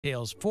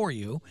details for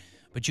you,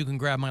 but you can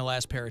grab my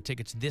last pair of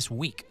tickets this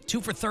week. 2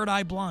 for Third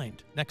Eye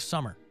Blind next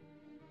summer.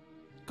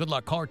 Good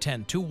luck. Call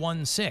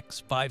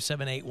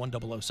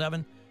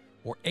 10-216-578-1007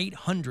 or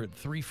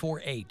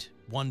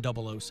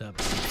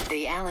 800-348-1007.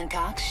 The Alan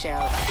Cox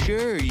Show.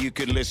 Sure, you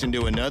could listen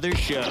to another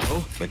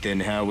show, but then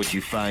how would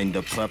you find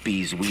the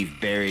puppies we've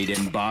buried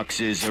in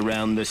boxes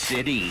around the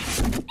city?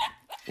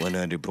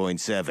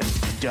 100.7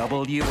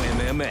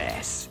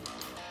 WMMS.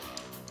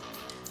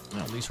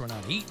 Well, at least we're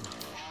not eating.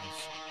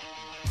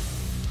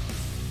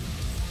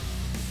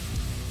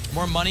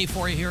 More money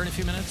for you here in a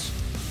few minutes.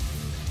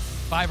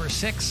 5 or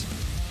 6,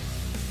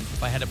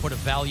 if I had to put a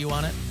value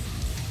on it.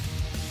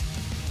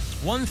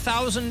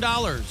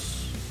 $1,000.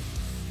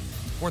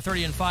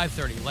 4:30 and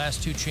 5:30.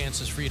 Last 2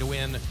 chances for you to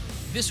win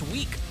this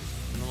week.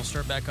 And then we'll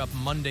start back up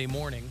Monday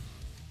morning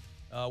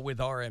with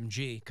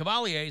RMG.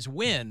 Cavalier's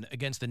win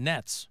against the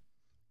Nets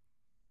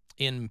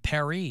in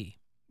Paris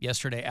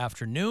yesterday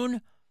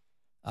afternoon.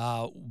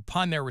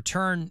 Upon their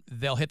return,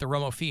 they'll hit the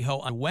Romo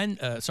Fijo on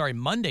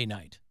Monday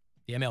night,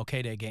 the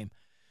MLK Day game,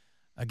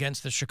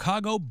 against the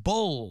Chicago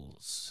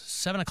Bulls.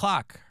 7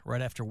 o'clock,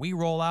 right after we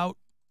roll out.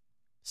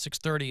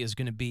 6:30 is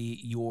going to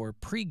be your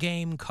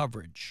pregame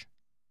coverage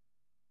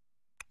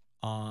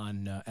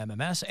on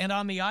MMS and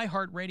on the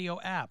iHeartRadio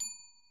app.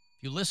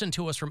 If you listen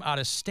to us from out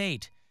of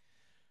state,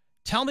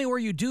 tell me where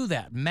you do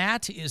that.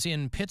 Matt is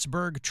in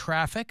Pittsburgh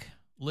traffic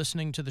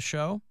listening to the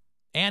show.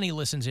 Annie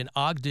listens in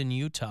Ogden,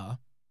 Utah.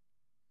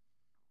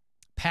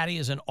 Patty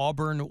is in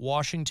Auburn,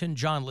 Washington.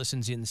 John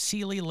listens in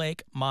Sealy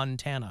Lake,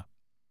 Montana.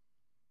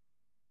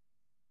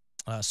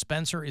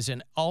 Spencer is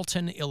in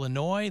Alton,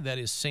 Illinois. That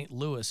is St.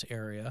 Louis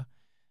area.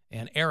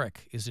 And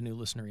Eric is a new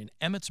listener in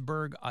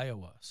Emmitsburg,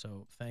 Iowa.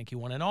 So thank you,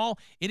 one and all.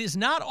 It is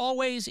not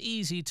always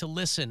easy to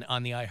listen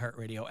on the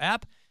iHeartRadio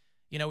app.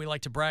 You know, we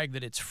like to brag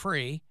that it's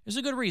free. There's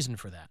a good reason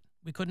for that.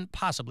 We couldn't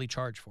possibly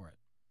charge for it.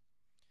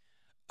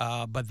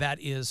 But that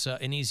is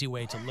an easy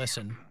way to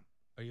listen.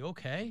 Are you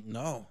okay?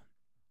 No.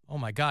 Oh,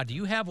 my God. Do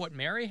you have what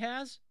Mary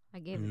has? I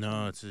gave it.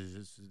 No, it's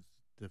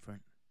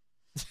different.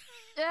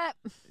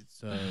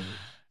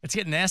 It's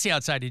getting nasty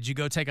outside. Did you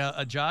go take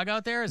a jog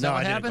out there? Is that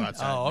what happened? Didn't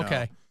go outside, Oh,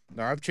 okay.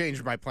 No, I've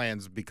changed my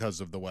plans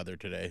because of the weather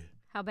today.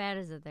 How bad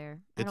is it there?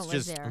 I It's don't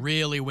just live there.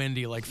 Really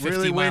windy, like 50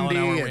 Really mile windy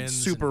an hour and winds.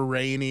 super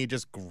rainy,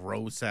 just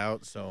gross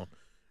out. So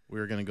we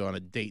were going to go on a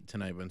date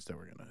tonight, but instead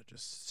we're going to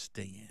just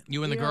stay in.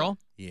 You and the girl?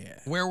 Yeah.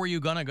 Where were you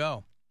going to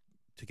go?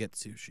 To get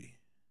sushi.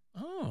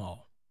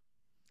 Oh.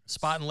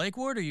 Spot in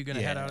Lakewood, or are you going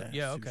to head out?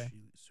 Yeah, okay.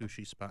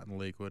 Sushi spot in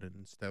Lakewood, and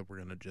instead we're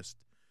going to just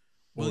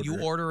Will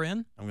you order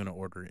in? I'm going to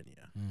order in,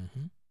 yeah.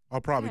 Mm-hmm. I'll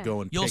probably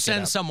go and You'll pick it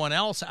send up. someone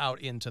else out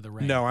into the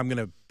rain. No, I'm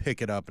going to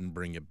pick it up and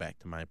bring it back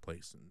to my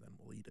place, and then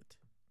we'll eat it.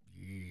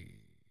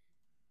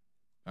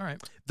 All right.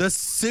 The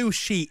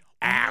sushi,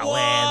 Alan.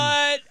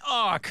 What?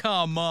 Oh,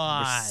 come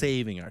on. We're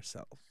saving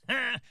ourselves.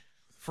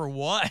 For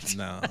what?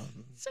 No.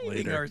 Saving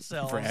later.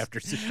 ourselves. For after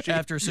sushi.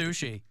 After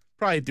sushi.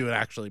 Probably do it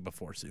actually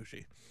before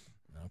sushi.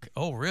 Okay.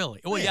 Oh, really?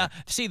 Oh, yeah.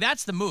 See,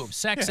 that's the move.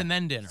 Sex and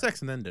then dinner.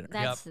 Sex and then dinner.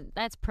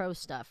 That's pro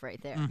stuff right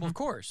there. Well, of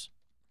course.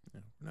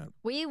 Yeah,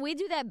 We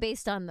do that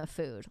based on the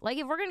food. Like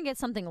if we're gonna get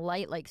something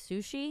light like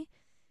sushi,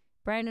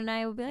 Brian and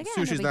I would be like, yeah,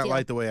 sushi's no big not deal.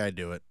 light the way I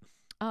do it.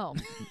 Oh.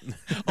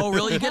 Oh,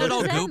 really? You get it all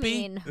What does that goopy?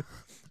 mean?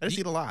 I just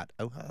eat a lot.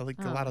 I like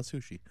a lot of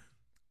sushi.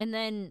 And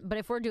then, but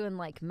if we're doing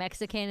like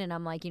Mexican and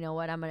I'm like, you know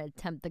what, I'm going to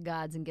tempt the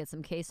gods and get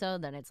some queso,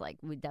 then it's like,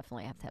 we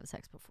definitely have to have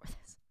sex before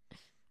this.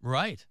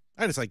 Right.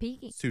 I just like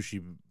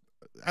sushi.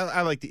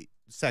 I like to eat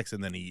sex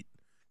and then eat.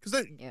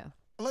 Because I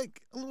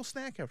like a little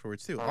snack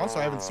afterwards, too. Also,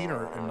 I haven't seen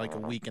her in like a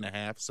week and a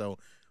half, so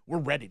we're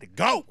ready to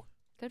go.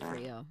 Good for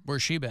you.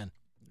 Where's she been?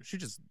 She's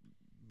just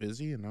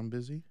busy and I'm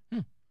busy.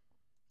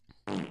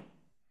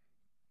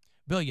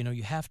 Bill, you know,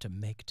 you have to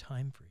make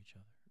time for each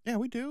other. Yeah,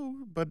 we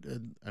do. But,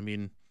 I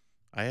mean,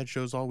 I had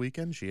shows all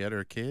weekend. She had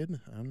her kid.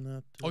 I'm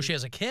not. Oh, she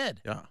has a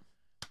kid? Yeah.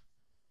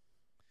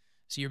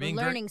 So you're We're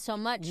learning so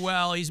much.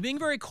 Well, he's being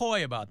very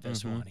coy about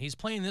this one. He's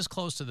playing this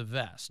close to the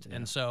vest,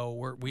 and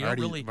so we don't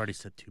really. I've already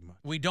said too much.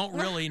 We don't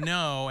really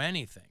know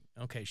anything.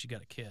 Okay, she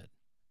got a kid.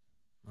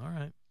 All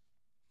right.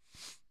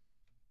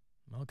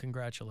 Well,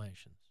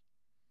 congratulations.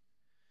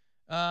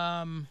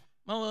 Well,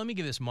 let me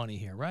give this money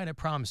here, right? I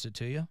promised it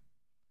to you.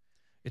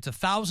 It's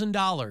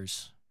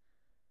 $1,000,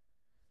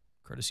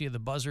 courtesy of the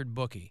Buzzard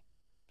bookie.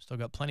 Still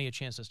got plenty of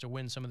chances to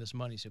win some of this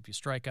money, so if you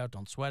strike out,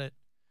 don't sweat it.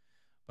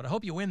 But I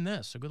hope you win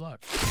this, so good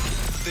luck.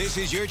 This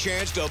is your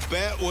chance to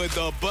bet with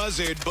the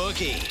Buzzard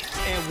bookie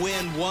and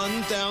win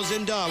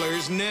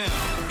 $1,000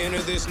 now. Enter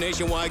this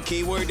nationwide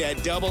keyword at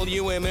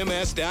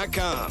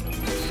WMMS.com.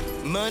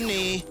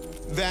 Money,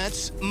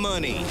 that's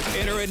money.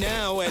 Enter it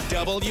now at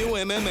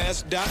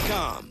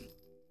WMMS.com.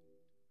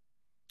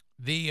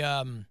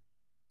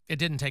 It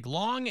didn't take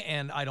long,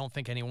 and I don't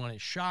think anyone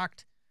is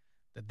shocked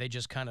that they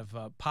just kind of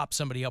popped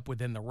somebody up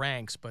within the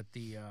ranks, but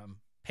the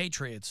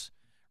Patriots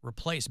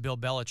replaced Bill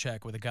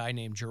Belichick with a guy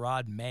named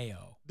Gerard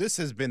Mayo. This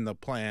has been the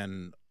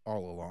plan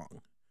all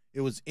along.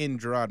 it was in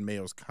Gerard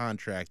Mayo's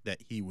contract that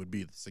he would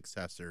be the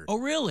successor. Oh,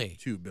 really?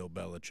 To Bill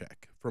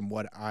Belichick, from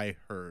what I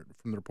heard,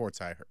 from the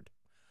reports I heard.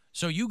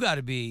 So you got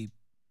to be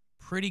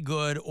pretty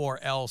good,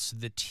 or else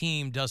the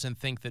team doesn't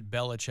think that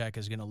Belichick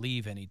is going to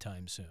leave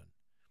anytime soon,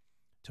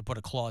 to put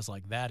a clause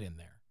like that in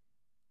there.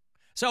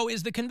 So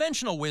is the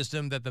conventional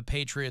wisdom that the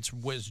Patriots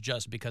was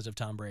just because of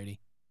Tom Brady?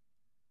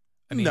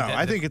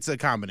 I think it's a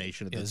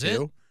combination of the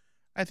two. It?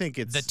 I think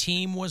it's the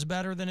team was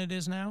better than it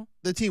is now.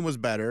 The team was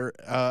better.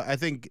 I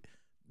think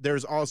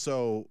there's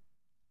also,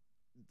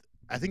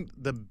 I think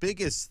the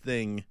biggest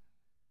thing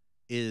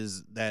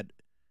is that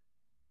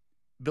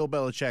Bill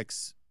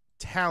Belichick's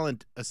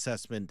talent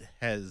assessment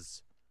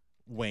has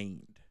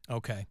waned.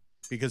 Okay.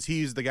 Because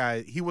he's the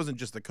guy, he wasn't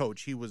just the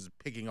coach, he was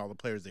picking all the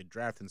players they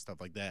draft and stuff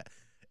like that.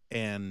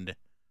 And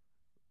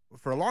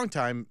for a long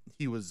time,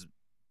 he was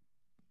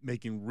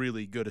making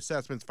really good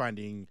assessments,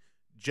 finding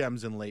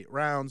gems in late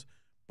rounds.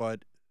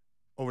 But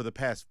over the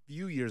past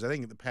few years, I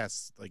think the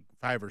past like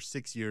 5 or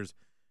 6 years,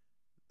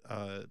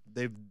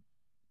 they've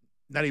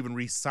not even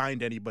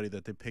re-signed anybody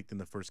that they picked in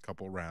the first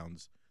couple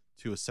rounds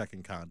to a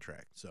second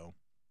contract. So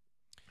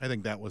I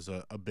think that was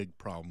a big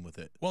problem with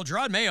it. Well,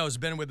 Gerard Mayo's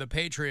been with the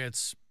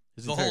Patriots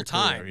His the entire whole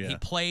time. career, yeah. He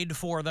played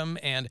for them,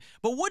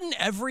 but wouldn't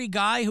every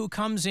guy who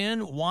comes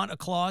in want a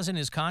clause in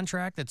his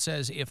contract that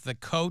says if the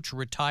coach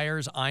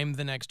retires, I'm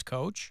the next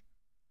coach?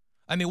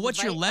 I mean,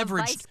 what's your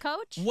leverage? Vice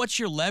coach? What's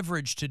your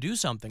leverage to do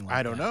something like that?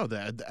 I don't know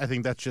that. I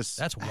think that's just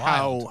That's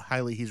how wild.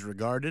 highly he's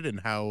regarded and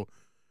how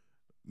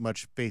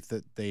much faith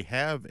that they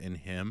have in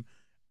him.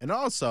 And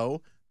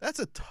also, that's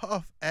a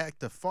tough act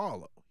to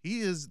follow.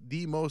 He is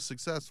the most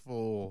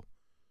successful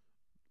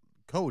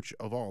coach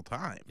of all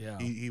time. Yeah.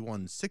 He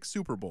won 6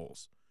 Super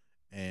Bowls,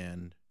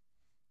 and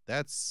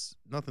that's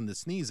nothing to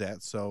sneeze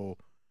at. So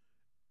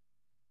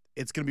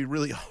it's going to be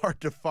really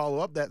hard to follow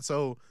up that.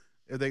 So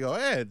if they go,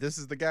 hey, this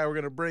is the guy we're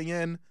going to bring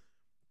in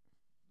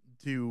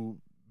to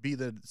be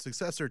the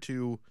successor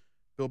to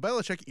Bill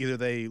Belichick, either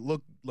they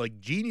look like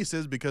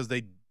geniuses because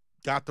they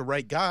got the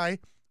right guy,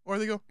 or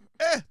they go,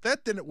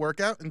 that didn't work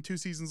out, and 2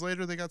 seasons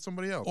later they got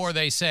somebody else. Or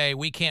they say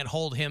we can't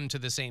hold him to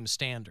the same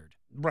standard.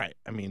 Right.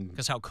 I mean,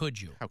 because how could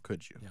you? How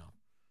could you? Yeah.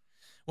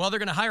 Well, they're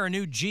going to hire a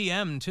new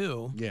GM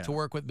too to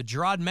work with. But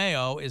Gerard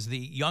Mayo is the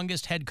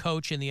youngest head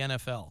coach in the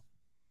NFL.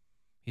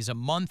 He's a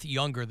month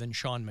younger than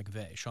Sean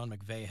McVay. Sean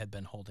McVay had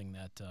been holding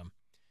that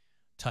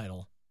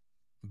title,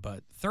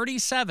 but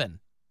 37.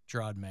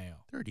 Gerard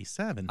Mayo.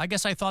 37. I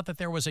guess I thought that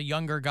there was a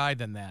younger guy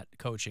than that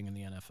coaching in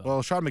the NFL.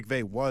 Well, Sean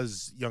McVay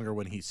was younger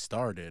when he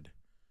started.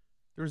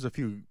 There was a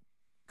few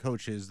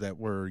coaches that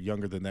were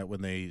younger than that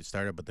when they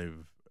started, but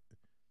they've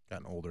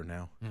gotten older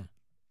now.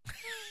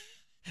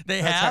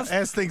 They have?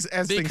 As things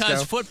go.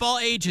 Because football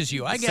ages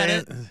you. I get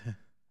it.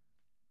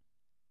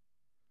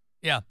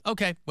 Yeah.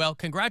 Okay. Well,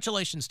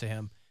 congratulations to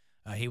him.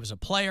 He was a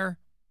player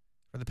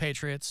for the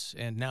Patriots,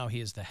 and now he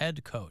is the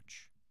head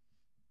coach.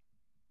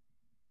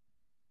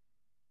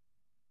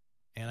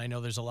 And I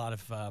know there's a lot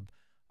of,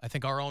 I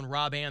think our own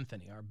Rob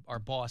Anthony, our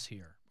boss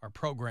here, our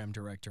program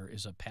director,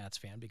 is a Pats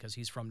fan because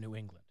he's from New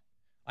England.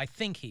 I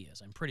think he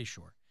is. I'm pretty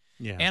sure.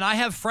 Yeah. And I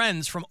have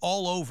friends from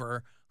all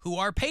over who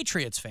are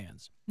Patriots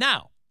fans.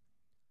 Now,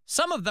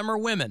 some of them are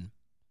women.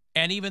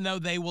 And even though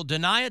they will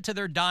deny it to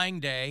their dying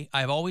day,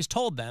 I've always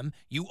told them,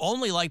 you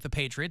only like the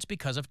Patriots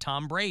because of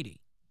Tom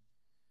Brady.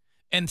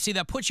 And see,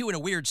 that puts you in a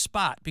weird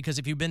spot because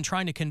if you've been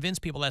trying to convince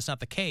people that's not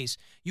the case,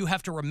 you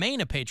have to remain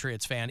a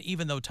Patriots fan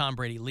even though Tom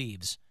Brady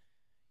leaves.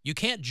 You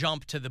can't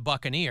jump to the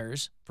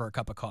Buccaneers for a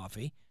cup of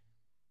coffee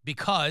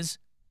because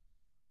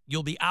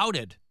you'll be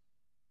outed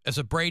as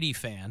a Brady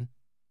fan,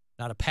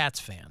 not a Pats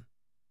fan.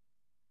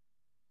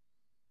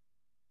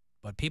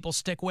 But people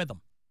stick with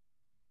them.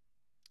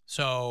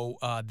 So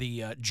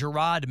the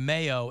Gerard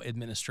Mayo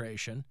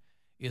administration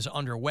is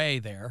underway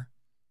there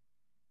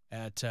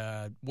at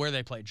where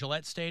they play,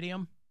 Gillette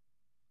Stadium.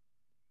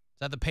 Is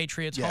that the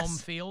Patriots' home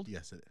field?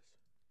 Yes, it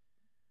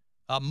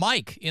is.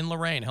 Mike in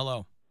Lorraine,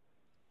 hello.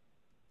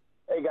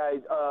 Hey, guys.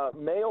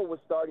 Mayo was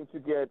starting to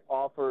get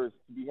offers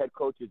to be head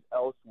coaches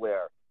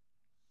elsewhere.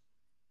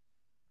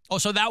 Oh,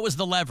 so that was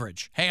the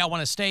leverage. Hey, I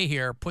want to stay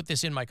here. Put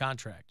this in my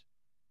contract.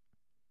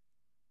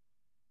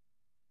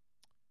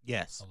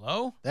 Yes.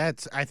 Hello?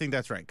 I think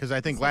that's right because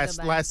I think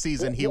last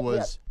season he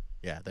was.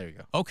 Yeah, there you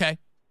go. Okay.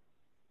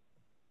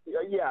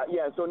 Yeah.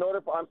 So in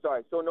order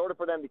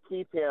for them to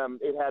keep him,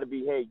 it had to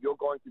be, hey, you're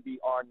going to be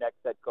our next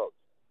head coach.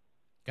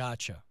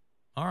 Gotcha.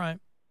 All right.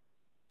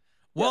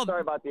 Yeah, Well,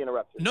 sorry about the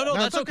interruption. No,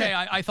 that's okay.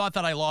 I thought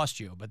that I lost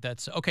you, but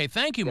that's okay.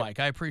 Thank you, Mike.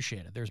 I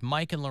appreciate it. There's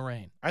Mike in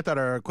Lorraine. I thought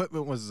our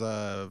equipment was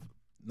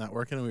not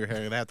working and we were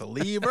going to have to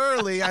leave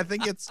early. I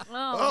think it's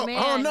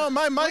oh no,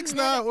 my mic's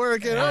not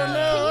working. Oh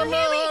no.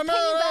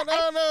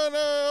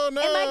 Am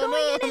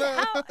I going in and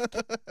out?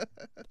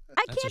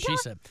 I That's can't what she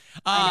said.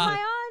 Am I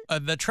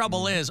on? The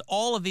trouble is,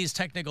 all of these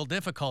technical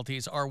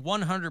difficulties are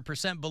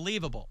 100%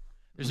 believable.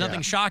 There's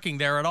nothing shocking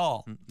there at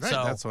all. Right,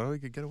 so that's why we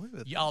could get away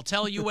with it. I'll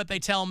tell you what they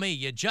tell me.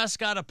 You just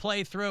got to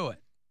play through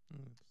it.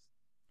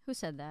 Who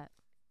said that?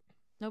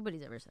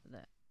 Nobody's ever said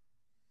that.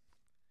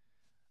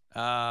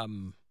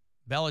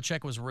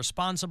 Belichick was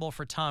responsible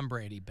for Tom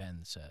Brady, Ben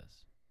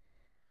says.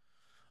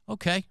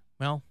 Okay,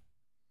 well,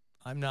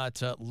 I'm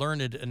not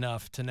learned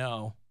enough to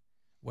know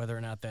whether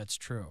or not that's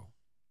true.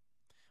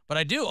 But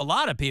I do. A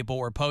lot of people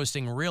were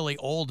posting really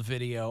old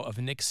video of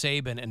Nick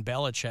Saban and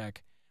Belichick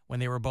when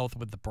they were both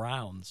with the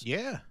Browns.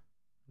 Yeah.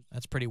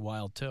 That's pretty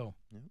wild, too.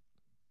 Yeah.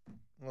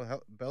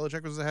 Well,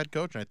 Belichick was the head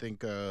coach, and I think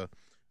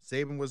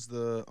Saban was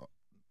the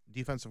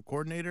defensive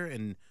coordinator.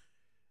 And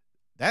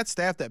that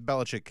staff that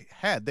Belichick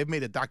had, they've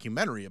made a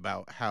documentary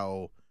about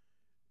how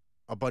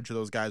a bunch of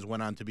those guys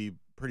went on to be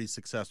pretty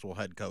successful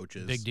head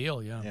coaches. Big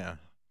deal, yeah. Yeah.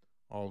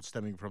 All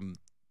stemming from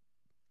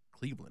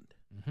Cleveland.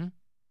 Mm-hmm.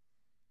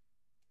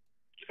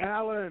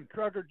 Alan,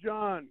 Trucker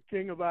John,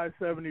 King of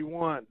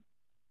I-71.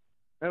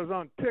 That was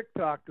on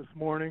TikTok this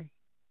morning.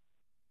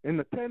 In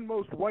the 10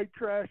 most white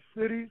trash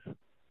cities,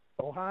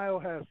 Ohio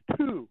has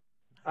 2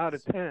 out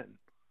of 10.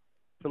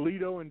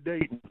 Toledo and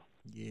Dayton.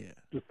 Yeah.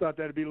 Just thought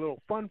that'd be a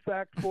little fun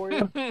fact for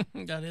you.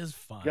 That is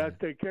fun. Guys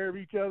take care of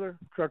each other.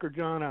 Trucker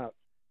John out.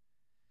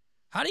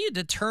 How do you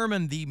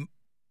determine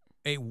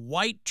a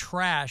white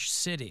trash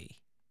city?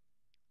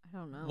 I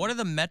don't know. What are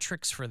the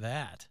metrics for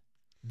that?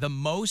 The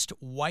most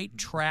white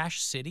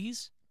trash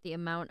cities? The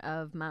amount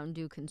of Mountain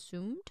Dew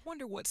consumed? I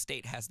wonder what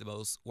state has the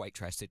most white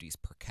trash cities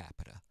per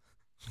capita.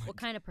 What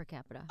kind of per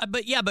capita?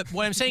 But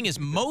what I'm saying is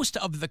most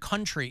of the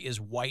country is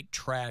white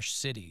trash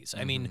cities.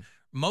 I mean,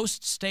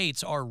 most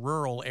states are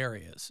rural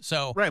areas.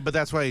 So Right, but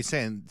that's why he's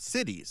saying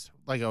cities.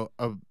 Like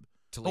but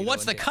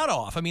what's the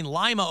cutoff? I mean,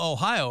 Lima,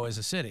 Ohio is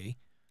a city.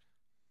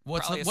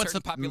 What's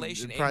the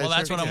population? Well,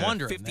 that's what I'm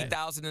wondering.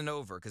 50,000 and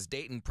over, because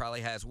Dayton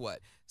probably has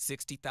what,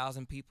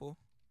 60,000 people?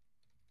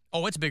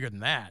 Oh, it's bigger than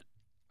that.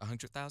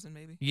 100,000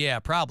 maybe? Yeah,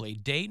 probably.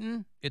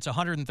 Dayton, it's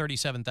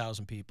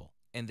 137,000 people.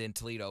 And then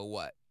Toledo,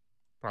 what?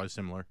 Probably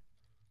similar.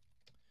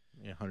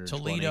 Yeah, 120.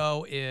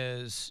 Toledo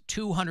is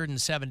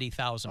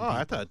 270,000 people.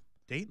 I thought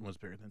Dayton was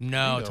bigger than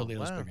No, Toledo.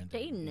 Toledo's bigger than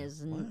Dayton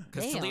isn't.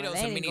 Because Toledo's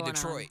a mini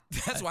Detroit.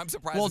 That's why I'm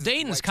surprised. Well, it's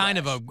Dayton's white kind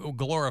trash. of a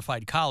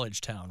glorified college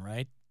town,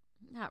 right?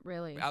 Not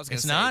really. I was gonna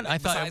It's say, not? I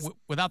besides- thought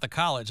without the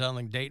college, I don't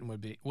think Dayton would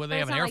be. Well, they But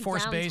have it's an not Air like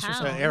Force base or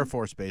downtown. something? Air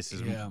Force base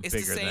is Yeah. It's the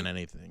bigger same- than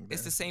anything.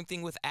 It's there. the same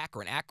thing with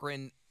Akron.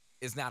 Akron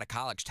is not a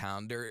college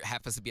town. There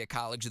happens to be a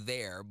college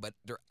there, but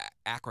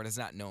Akron is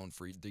not known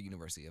for the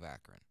University of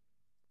Akron.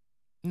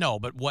 No,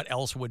 but what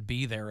else would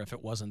be there if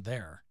it wasn't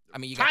there? I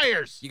mean, you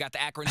Tires. got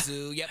the Akron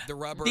Zoo. Yep, the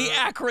rubber. The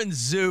Akron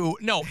Zoo.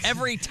 No,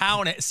 every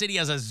city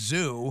has a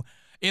zoo.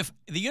 If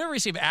the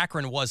University of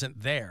Akron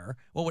wasn't there,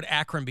 what would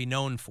Akron be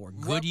known for?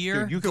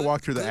 Goodyear? Dude, you could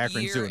walk through the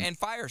Akron Goodyear Zoo in and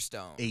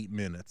Firestone. 8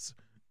 minutes.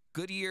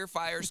 Goodyear,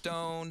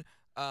 Firestone.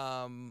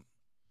 I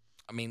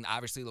mean,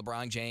 obviously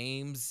LeBron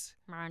James.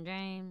 LeBron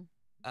James.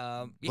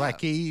 Black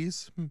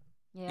Keys.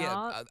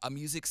 Yeah. A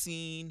music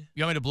scene.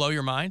 You want me to blow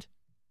your mind?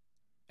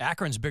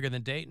 Akron's bigger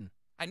than Dayton.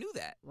 I knew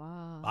that.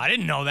 Wow. I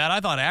didn't know that. I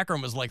thought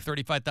Akron was like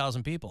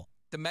 35,000 people.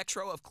 The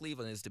metro of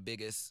Cleveland is the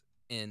biggest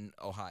in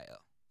Ohio,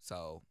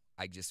 so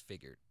I just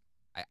figured.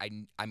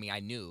 I mean, I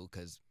knew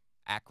because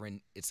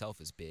Akron itself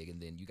is big, and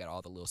then you got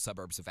all the little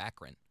suburbs of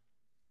Akron,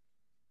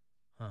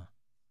 Huh.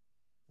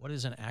 What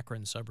is an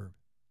Akron suburb?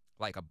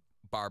 like a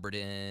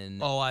Barberton.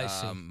 Oh, I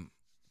see.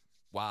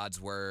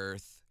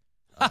 Wadsworth.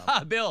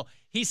 Bill,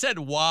 he said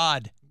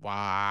wad.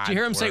 Wadsworth. Did you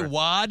hear him say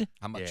wad?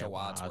 How much Yeah, a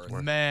Wadsworth?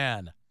 Wadsworth.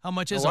 Man, how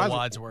much is Oh, a Wadsworth-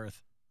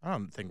 Wadsworth? I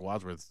don't think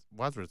Wadsworth's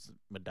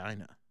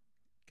Medina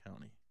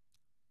County.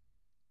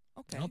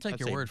 Okay. I'll take I'd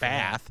your say word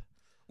Bath. for that.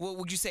 Well,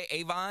 would you say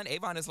Avon?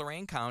 Avon is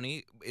Lorain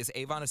County. Is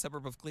Avon a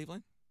suburb of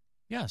Cleveland?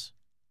 Yes.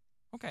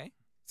 Okay.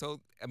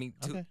 So, I mean,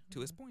 to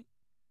his point.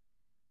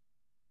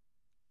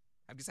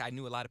 I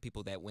knew a lot of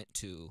people that went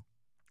to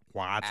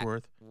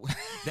Wadsworth.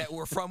 that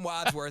were from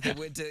Wadsworth and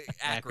went to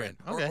Akron,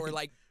 Okay. or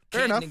like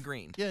Fair Canton enough. and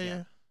Green.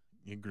 Yeah.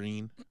 You're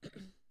green.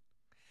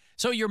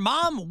 So your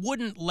mom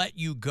wouldn't let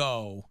you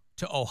go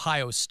to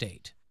Ohio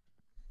State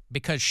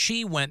because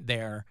she went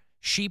there,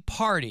 she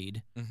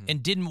partied,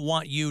 and didn't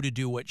want you to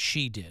do what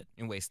she did.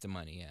 And waste the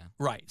money, yeah.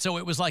 Right. So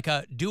it was like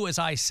a do as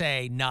I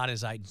say, not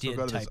as I So did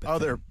go to type this of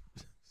other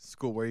thing.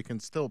 school where you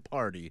can still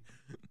party.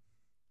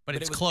 But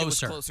it's it was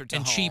closer, closer to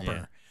and home. cheaper.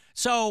 Yeah.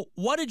 So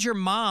what did your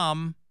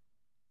mom,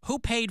 who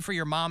paid for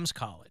your mom's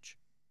college?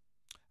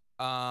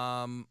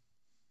 I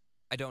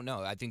don't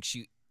know. I think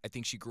she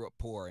grew up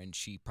poor and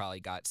she probably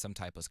got some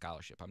type of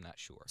scholarship. I'm not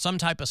sure. Some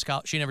type of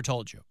scholarship. She never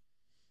told you.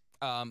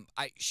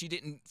 She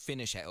didn't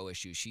finish at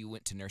OSU. She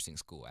went to nursing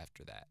school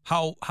after that.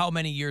 How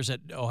many years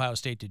at Ohio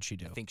State did she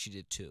do? I think she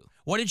did 2.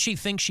 What did she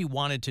think she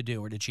wanted to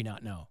do, or did she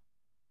not know?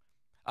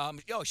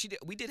 She did.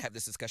 We did have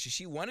this discussion.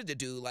 She wanted to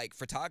do like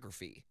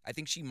photography. I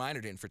think she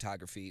minored in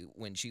photography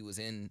when she was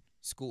in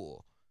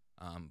school.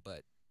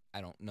 But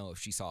I don't know if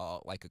she saw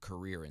like a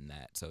career in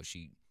that. So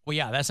she. Well,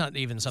 yeah, that's not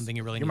even something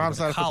you really Your need mom's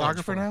to go not to a college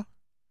photographer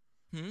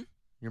for. now?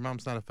 Your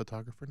mom's not a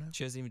photographer now?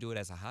 She doesn't even do it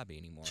as a hobby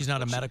anymore. She's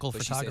not a But medical but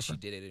photographer? She said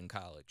she did it in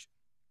college.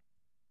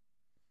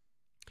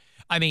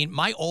 I mean,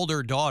 my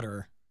older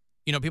daughter,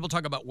 people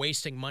talk about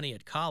wasting money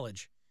at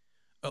college.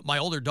 My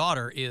older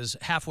daughter is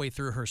halfway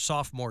through her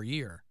sophomore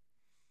year.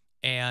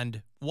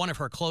 And one of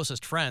her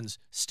closest friends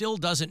still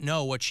doesn't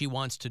know what she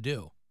wants to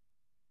do.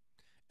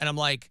 And I'm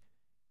like,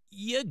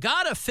 you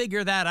gotta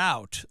figure that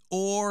out,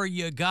 or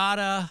you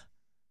gotta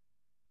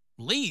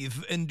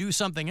leave and do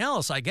something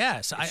else, I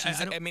guess.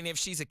 I mean, if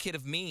she's a kid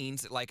of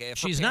means, like if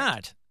she's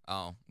not.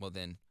 Oh, well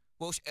then.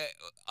 Well,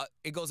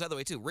 it goes the other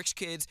way too. Rich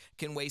kids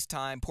can waste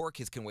time. Poor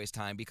kids can waste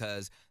time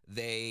because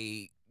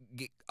they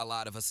get a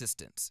lot of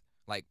assistance.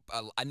 Like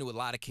I knew a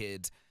lot of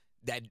kids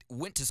that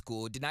went to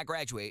school, did not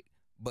graduate,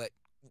 but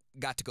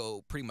got to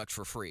go pretty much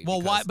for free.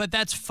 Well, why? But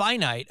that's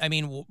finite. I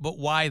mean, but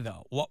why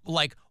though?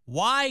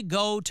 Why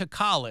go to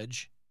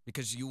college?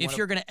 Because if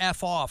you're going to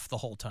F off the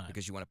whole time.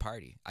 Because you want to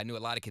party. I knew a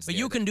lot of kids. But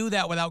you can do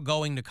that without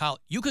going to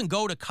college. You can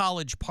go to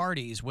college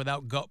parties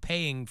without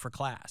paying for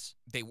class.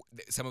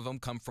 Some of them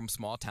come from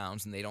small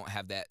towns and they don't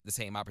have the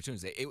same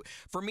opportunities.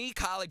 For me,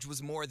 college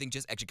was more than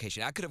just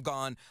education. I could have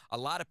gone. A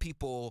lot of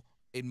people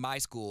in my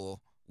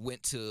school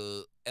went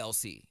to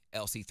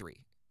LC3,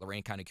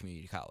 Lorain County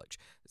Community College.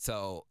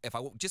 So if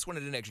I just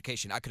wanted an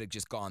education, I could have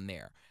just gone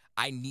there.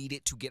 I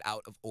needed to get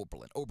out of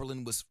Oberlin.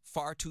 Oberlin was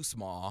far too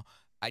small.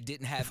 I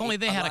didn't have. If only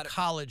they had a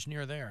college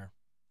near there.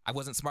 I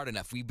wasn't smart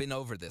enough. We've been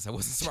over this. I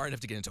wasn't smart enough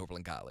to get into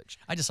Oberlin College.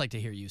 I just like to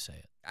hear you say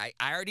it.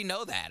 I already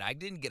know that. I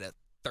didn't get a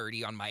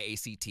 30 on my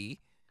ACT,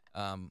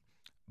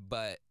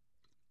 but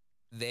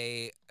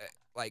they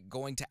like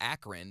going to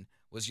Akron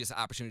was just an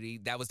opportunity.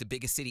 That was the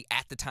biggest city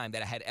at the time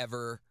that I had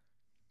ever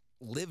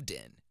lived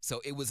in.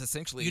 So it was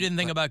essentially. You didn't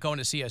think about going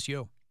to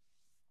CSU?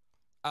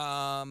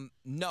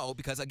 No,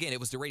 because again, it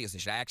was the radio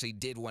station. I actually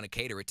did want to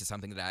cater it to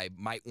something that I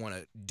might want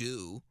to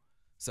do.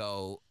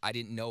 So I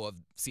didn't know of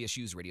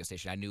CSU's radio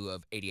station. I knew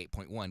of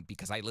 88.1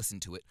 because I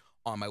listened to it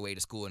on my way to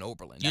school in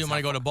Oberlin. You didn't want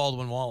to go to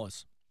Baldwin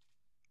Wallace?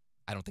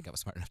 I don't think I was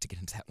smart enough to get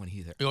into that one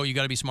either. Oh, you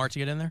got to be smart to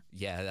get in there?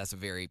 Yeah, that's a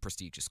very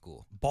prestigious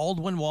school.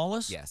 Baldwin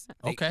Wallace? Yes.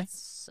 Okay.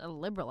 It's a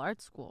liberal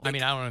arts school. I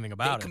mean, I don't know anything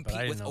about it, but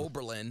I didn't know.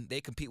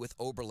 They compete with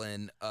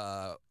Oberlin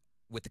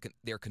with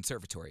their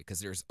conservatory because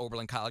there's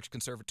Oberlin College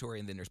Conservatory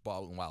and then there's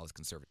Baldwin Wallace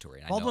Conservatory.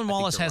 And Baldwin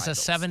Wallace has a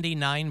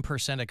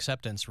 79%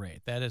 acceptance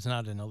rate. That is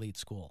not an elite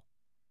school.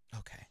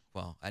 Okay.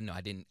 Well, I know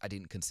I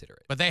didn't consider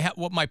it. But they have.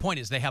 What my point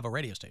is, they have a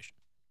radio station.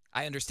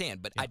 I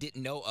understand, but I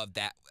didn't know of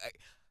that.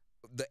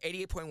 The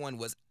 88.1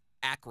 was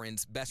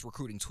Akron's best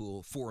recruiting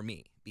tool for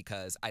me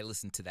because I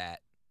listened to that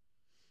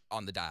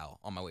on the dial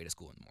on my way to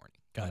school in the morning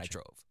when I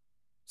drove.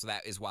 So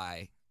that is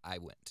why I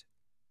went.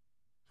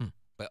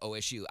 But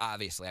OSU,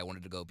 obviously, I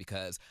wanted to go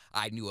because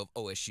I knew of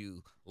OSU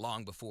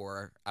long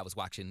before I was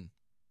watching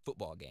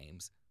football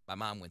games. My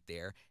mom went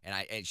there,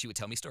 and she would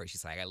tell me stories.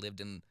 She's like, I lived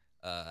in.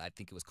 I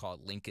think it was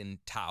called Lincoln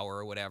Tower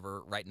or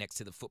whatever, right next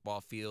to the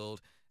football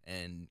field.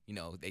 And,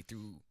 they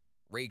threw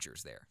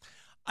Ragers there.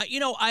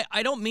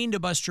 I don't mean to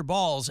bust your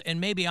balls, and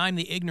maybe I'm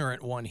the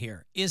ignorant one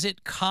here. Is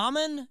it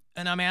common,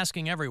 and I'm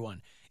asking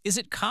everyone, is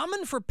it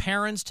common for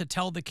parents to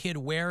tell the kid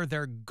where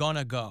they're going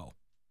to go?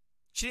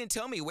 She didn't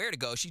tell me where to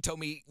go. She told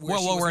me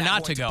where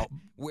not to go.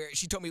 Where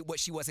she told me what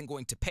she wasn't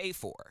going to pay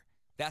for.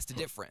 That's the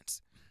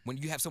difference. When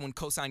you have someone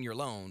co-sign your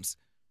loans,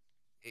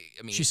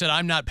 I mean. She said,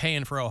 I'm not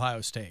paying for Ohio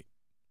State.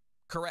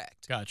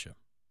 Correct. Gotcha.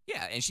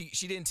 Yeah, and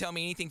she didn't tell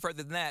me anything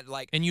further than that.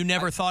 And you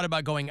never thought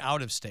about going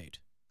out of state?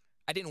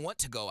 I didn't want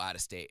to go out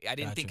of state. I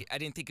didn't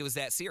think it was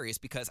that serious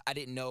because I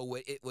didn't know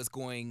what it was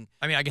going.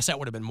 I mean, I guess that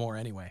would have been more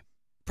anyway.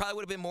 Probably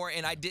would have been more,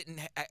 and I didn't.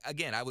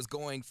 Again, I was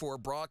going for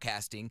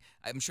broadcasting.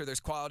 I'm sure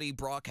there's quality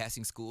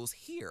broadcasting schools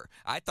here.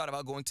 I thought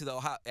about going to the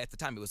Ohio. At the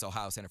time, it was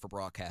Ohio Center for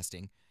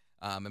Broadcasting.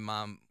 And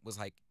Mom was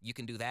like, "You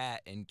can do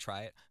that and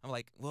try it." I'm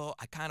like, "Well,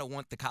 I kind of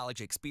want the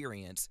college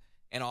experience."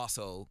 And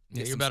also,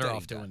 you're better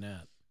off doing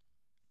that.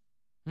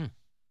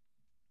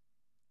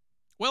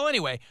 Well,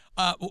 anyway,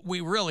 we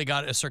really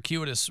got a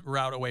circuitous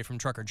route away from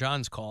Trucker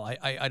John's call.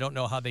 I don't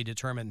know how they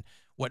determine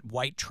what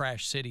white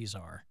trash cities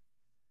are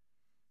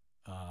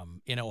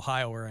in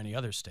Ohio or any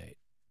other state.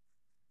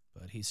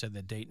 But he said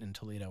that Dayton and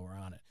Toledo were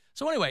on it.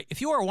 So anyway, if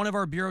you are one of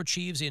our bureau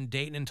chiefs in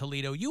Dayton and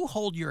Toledo, you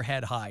hold your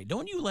head high.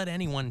 Don't you let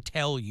anyone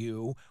tell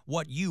you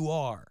what you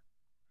are.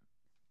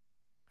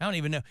 I don't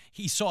even know.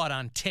 He saw it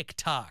on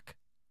TikTok.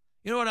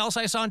 You know what else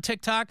I saw on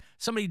TikTok?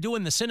 Somebody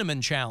doing the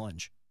cinnamon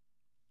challenge.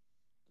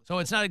 So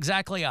it's not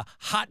exactly a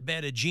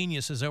hotbed of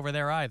geniuses over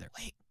there either.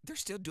 Wait, they're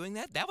still doing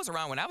that? That was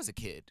around when I was a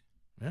kid.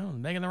 Well,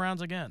 making the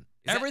rounds again.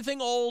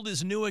 Everything old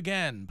is new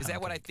again. Is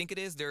that what I think it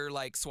is? They're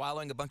like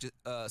swallowing a bunch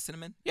of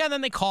cinnamon? Yeah,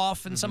 then they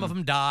cough, and some of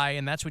them die,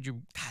 and that's what your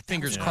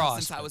fingers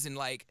crossed. Since I was in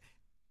like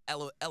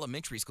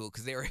elementary school,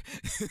 because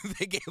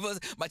they gave us,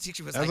 my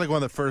teacher was that was like one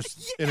of the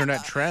first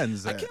internet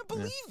trends. I can't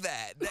believe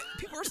that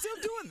people are still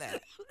doing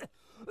that.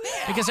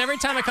 Because every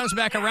time it comes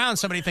back around,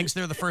 somebody thinks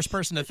they're the first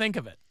person to think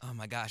of it. Oh,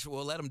 my gosh.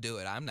 Well, let them do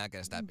it. I'm not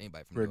going to stop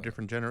anybody from doing it. For a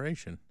different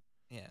generation.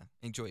 Yeah.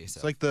 Enjoy yourself.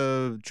 It's like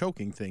the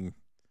choking thing.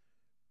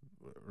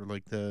 Or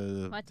like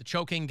the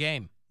choking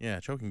game. Yeah,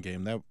 choking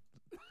game.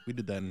 We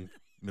did that in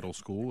middle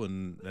school,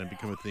 and then it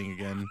became a thing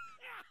again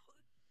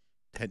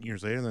 10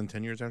 years later, and then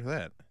 10 years after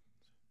that.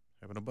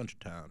 Happened a bunch of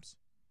times.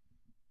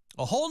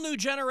 A whole new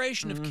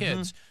generation of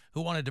kids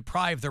who want to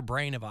deprive their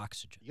brain of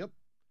oxygen. Yep.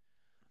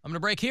 I'm going to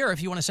break here.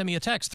 If you want to send me a text,